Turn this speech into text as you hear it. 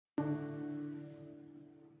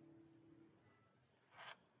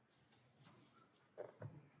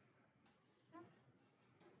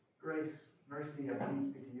Grace, mercy, and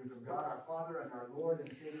peace be to you from God our Father and our Lord and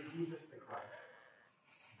Savior Jesus the Christ.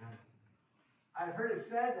 Amen. I've heard it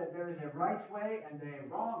said that there is a right way and a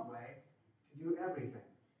wrong way to do everything.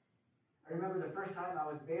 I remember the first time I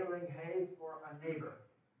was baling hay for a neighbor.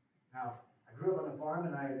 Now, I grew up on a farm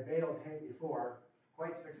and I had baled hay before,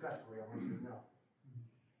 quite successfully, I want you to know.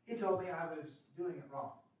 He told me I was doing it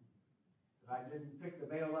wrong. That I didn't pick the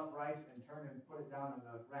bale up right and turn and put it down in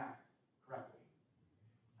the rack correctly.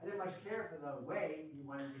 I didn't much care for the way he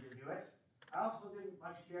wanted me to do it. I also didn't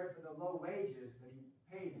much care for the low wages that he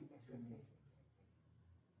paid to me.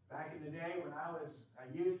 Back in the day when I was a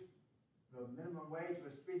youth, the minimum wage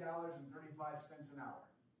was $3.35 an hour.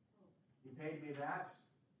 He paid me that,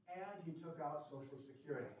 and he took out Social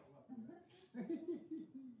Security.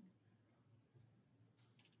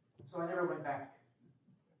 So I never went back.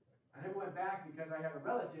 I never went back because I had a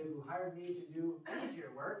relative who hired me to do easier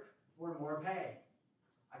work for more pay.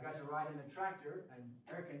 I got to ride in a tractor, an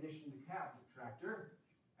air-conditioned cab tractor,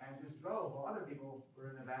 and just drove while other people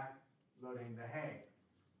were in the back loading the hay.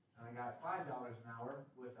 And I got $5 an hour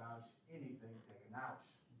without anything taken out.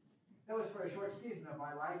 That was for a short season of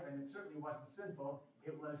my life, and it certainly wasn't sinful.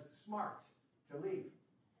 It was smart to leave.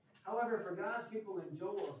 However, for God's people in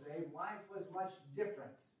Joel's day, life was much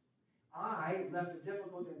different. I left a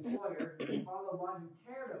difficult employer to follow one who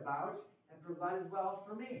cared about and provided well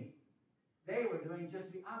for me. They were doing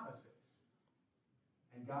just the opposites.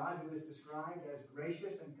 And God, who is described as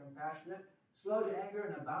gracious and compassionate, slow to anger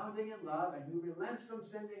and abounding in love, and who relents from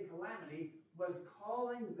sending calamity, was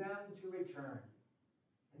calling them to return.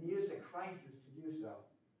 And he used a crisis to do so.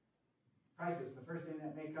 Crisis, the first thing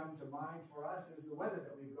that may come to mind for us is the weather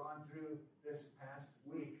that we've gone through this past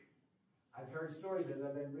week. I've heard stories as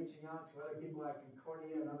I've been reaching out to other people at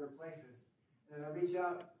Concordia and other places. And I reach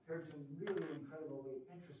out, heard some really incredibly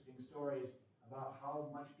interesting stories about how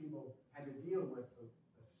much people had to deal with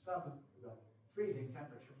the freezing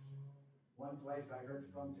temperatures. One place I heard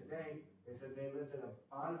from today, they said they lived at the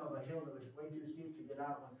bottom of a hill that was way too steep to get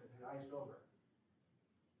out once it had iced over.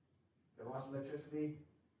 They lost electricity,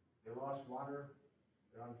 they lost water,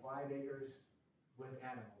 they're on 5 acres with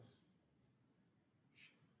animals.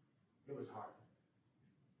 It was hard.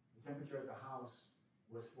 The temperature at the house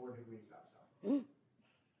was 4 degrees outside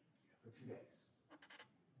for 2 days.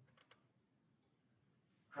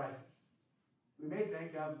 Crisis. We may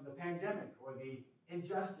think of the pandemic or the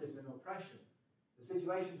injustice and oppression, the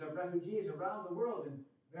situations of refugees around the world and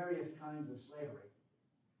various kinds of slavery.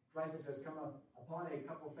 Crisis has come upon a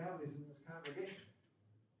couple families in this congregation.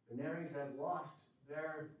 The Narings had lost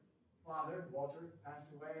their father, Walter,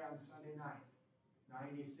 passed away on Sunday night,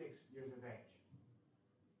 96 years of age.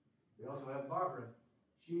 We also have Barbara.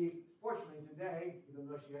 She, fortunately today, even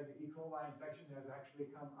though she had the E. coli infection, has actually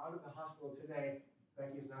come out of the hospital today.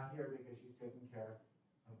 Becky's not here because she's taking care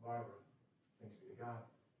of Barbara. Thanks be to God.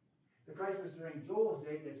 The crisis during Joel's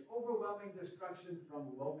day is overwhelming destruction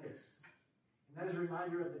from locusts. And that is a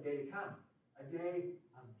reminder of the day to come, a day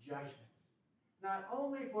of judgment. Not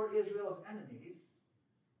only for Israel's enemies,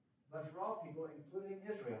 but for all people, including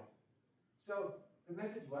Israel. So the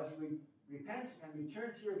message was, repent and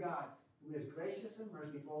return to your God, who is gracious and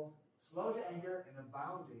merciful, slow to anger, and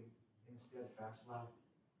abounding in steadfast love.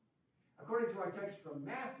 According to our text from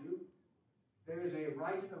Matthew, there is a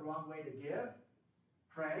right and a wrong way to give,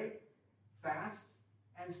 pray, fast,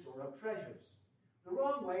 and store up treasures. The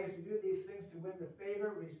wrong way is to do these things to win the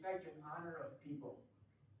favor, respect, and honor of people,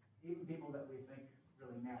 even people that we think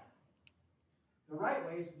really matter. The right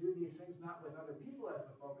way is to do these things not with other people as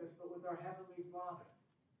the focus, but with our Heavenly Father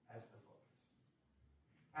as the focus.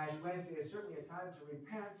 Ash Wednesday is certainly a time to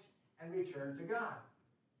repent and return to God.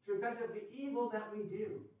 To repent of the evil that we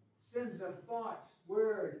do. Sins of thought,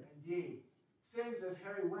 word, and deed. Sins, as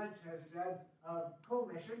Harry Wendt has said, of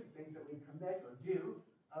commission, things that we commit or do.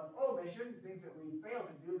 Of omission, things that we fail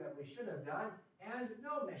to do that we should have done. And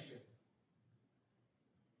no mission.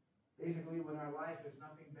 Basically, when our life is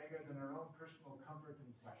nothing bigger than our own personal comfort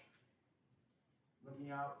and pleasure.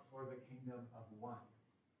 Looking out for the kingdom of one,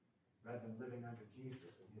 rather than living under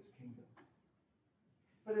Jesus and his kingdom.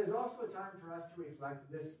 But it is also a time for us to reflect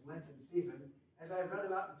this Lenten season, as I've read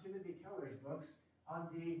about in Timothy Keller's books, on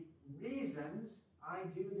the reasons I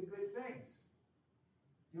do the good things.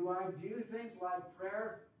 Do I do things like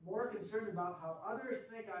prayer more concerned about how others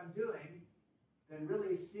think I'm doing than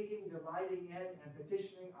really seeking, delighting in, and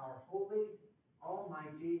petitioning our holy,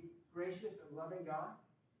 almighty, gracious, and loving God?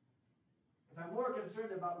 If I'm more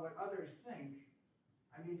concerned about what others think,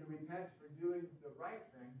 I need to repent for doing the right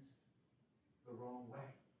things the wrong way.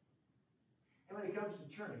 And when it comes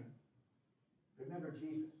to turning, remember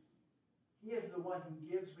Jesus. He is the one who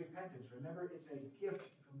gives repentance. Remember, it's a gift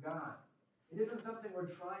from God. It isn't something we're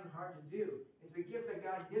trying hard to do. It's a gift that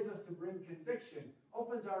God gives us to bring conviction,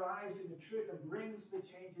 opens our eyes to the truth, and brings the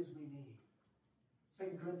changes we need.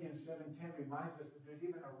 2 Corinthians 7:10 reminds us that there's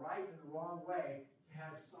even a right and a wrong way to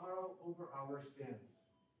have sorrow over our sins.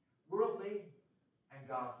 Worldly and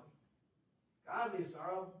godly. Godly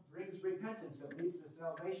sorrow brings repentance that leads to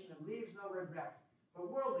salvation and leaves no regret. But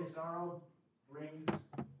worldly sorrow brings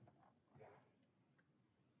death.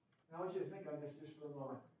 Now I want you to think on this just for a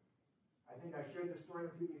moment. I think I've shared this story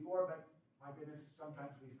with you before, but my goodness,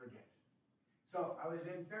 sometimes we forget. So I was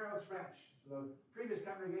in Fair Oaks Ranch. The previous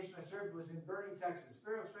congregation I served was in Boerne, Texas.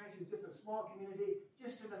 Fair Oaks Ranch is just a small community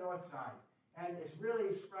just to the north side. And it's really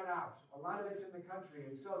spread out. A lot of it's in the country.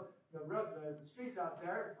 And so the streets out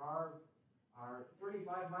there are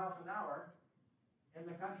 35 miles an hour in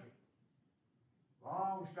the country.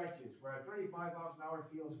 Long stretches where 35 miles an hour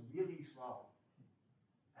feels really slow.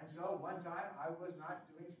 And so one time I was not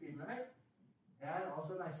doing speed limit. And all of a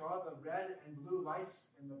sudden I saw the red and blue lights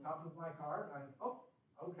in the top of my car. And I thought,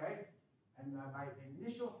 oh, okay. And my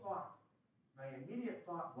immediate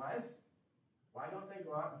thought was, why don't they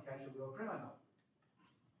go out and catch a real criminal?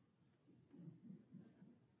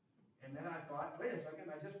 And then I thought, wait a second,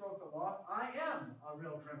 I just broke the law. I am a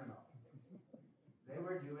real criminal. They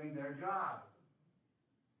were doing their job.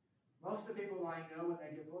 Most of the people I know when they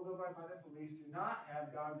get pulled over by the police do not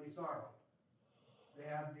have godly sorrow. They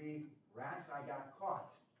have the rats I got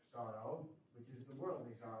caught sorrow, which is the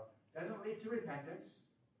worldly sorrow. Doesn't lead to repentance.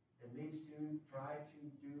 It leads to try to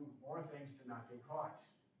do more things to not get caught.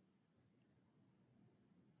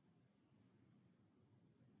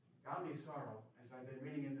 Godly sorrow, as I've been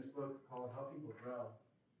reading in this book called How People Grow,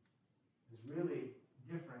 is really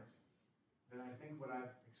different than I think what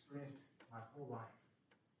I've experienced my whole life.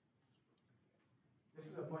 This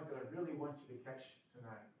is a point that I really want you to catch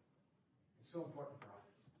tonight. It's so important for us.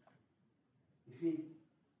 You see,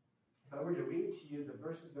 if I were to read to you the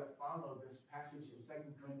verses that follow this passage in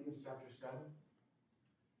 2 Corinthians chapter 7,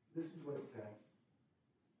 listen to what it says.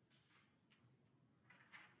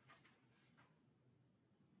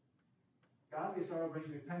 Godly sorrow brings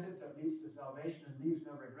repentance that leads to salvation and leaves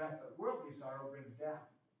no regret, but worldly sorrow brings death.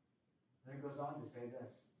 Then it goes on to say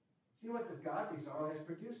this. See what this godly sorrow has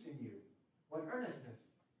produced in you. What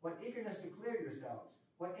earnestness, what eagerness to clear yourselves,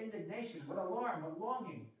 what indignation, what alarm, what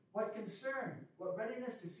longing, what concern, what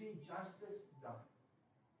readiness to see justice done.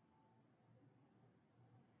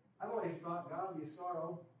 I've always thought godly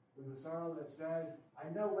sorrow was a sorrow that says, I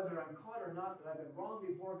know whether I'm caught or not that I've been wrong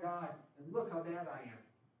before God, and look how bad I am.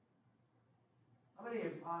 How many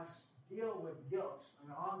of us deal with guilt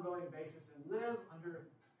on an ongoing basis and live under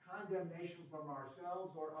condemnation from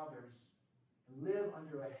ourselves or others and live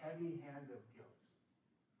under a heavy hand of guilt?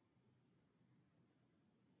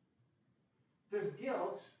 Does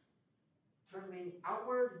guilt turn me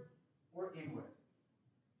outward or inward?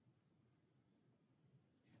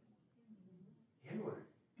 Inward.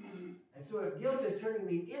 And so if guilt is turning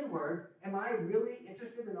me inward, am I really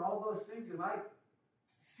interested in all those things? Am I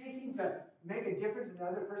seeking to make a difference in the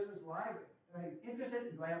other person's life? Am I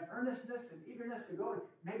interested? Do I have earnestness and eagerness to go and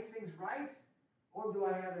make things right? Or do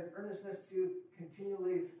I have an earnestness to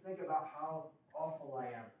continually think about how awful I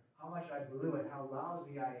am, how much I blew it, how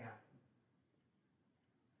lousy I am?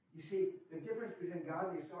 You see, the difference between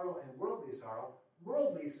godly sorrow and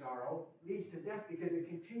worldly sorrow leads to death because it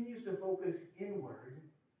continues to focus inward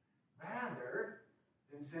rather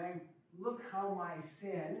than saying, look how my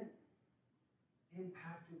sin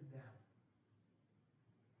impacted them.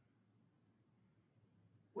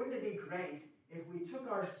 Wouldn't it be great if we took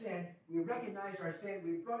our sin, we recognized our sin,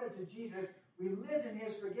 we brought it to Jesus, we lived in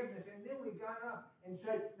his forgiveness, and then we got up and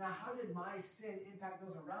said, now how did my sin impact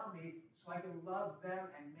those around me so I can love them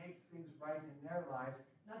and make things right in their lives,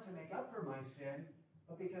 not to make up for my sin,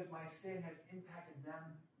 but because my sin has impacted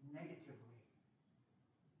them negatively.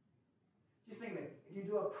 Just think of it. If you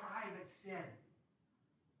do a private sin,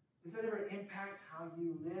 does that ever impact how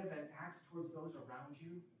you live and act towards those around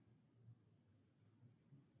you?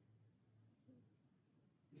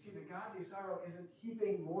 You see, the godly sorrow isn't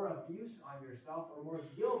heaping more abuse on yourself or more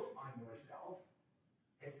guilt on yourself.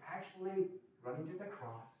 It's actually running to the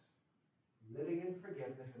cross, living in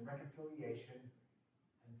forgiveness and reconciliation,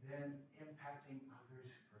 and then impacting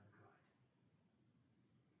others for good.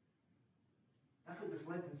 That's what this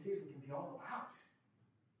Lenten season can be all about.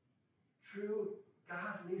 True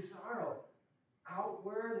godly sorrow.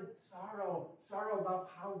 Outward sorrow. Sorrow about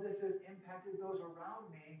how this has impacted those around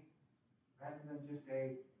me rather than just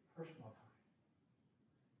a personal time.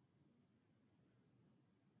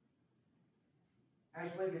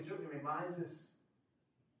 Actually, it certainly reminds us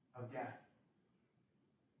of death.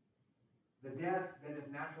 The death that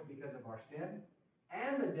is natural because of our sin,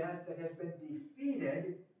 and the death that has been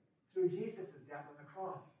defeated through Jesus' death on the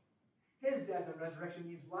cross. His death and resurrection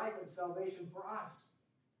means life and salvation for us.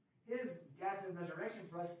 His death and resurrection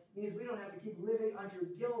for us means we don't have to keep living under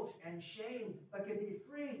guilt and shame, but can be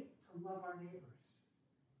free to love our neighbors.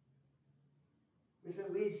 Which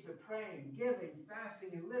then leads to praying, giving, fasting,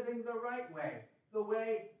 and living the right way. The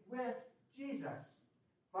way with Jesus.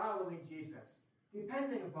 Following Jesus.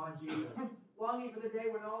 Depending upon Jesus. Longing for the day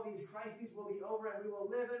when all these crises will be over and we will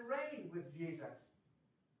live and reign with Jesus.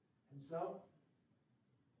 And so,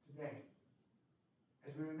 today,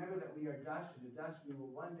 as we remember that we are dust, and to dust we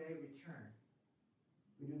will one day return,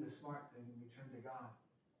 we do the smart thing and we turn to God,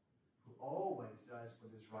 who always does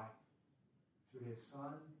what is right, through his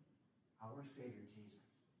Son, our Savior, Jesus.